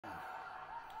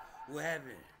What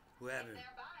happened? What If happened?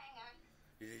 they're buying them.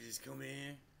 Did they just come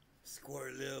in,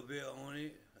 squirt a little bit on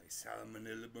it, like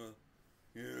salmonella,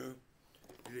 you know?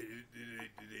 Did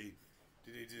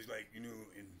they just like, and,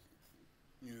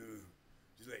 you know,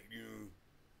 just like,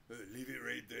 leave it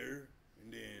right there,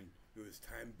 and then it was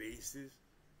time basis,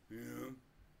 you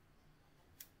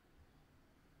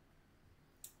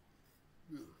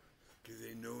know? Because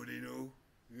they know, you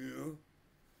know?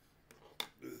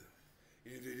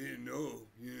 And if they didn't know,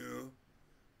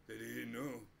 that they didn't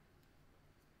know,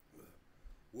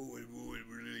 what would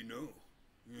really know,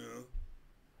 you know?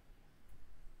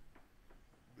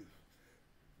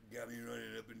 Got me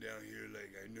running up and down here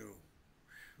like I know.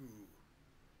 Whew.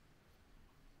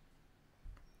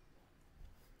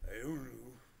 I don't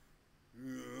know, you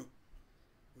know?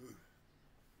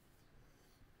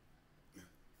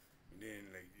 And then,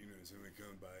 like, somebody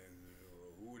come by and,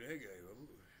 who that guy?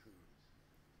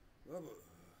 Bubba,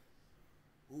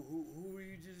 who were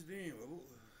you just then?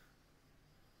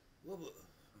 Bubba,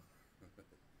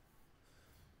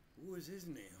 what was his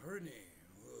name? Her name?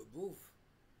 Both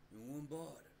in one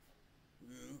body, you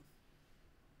know?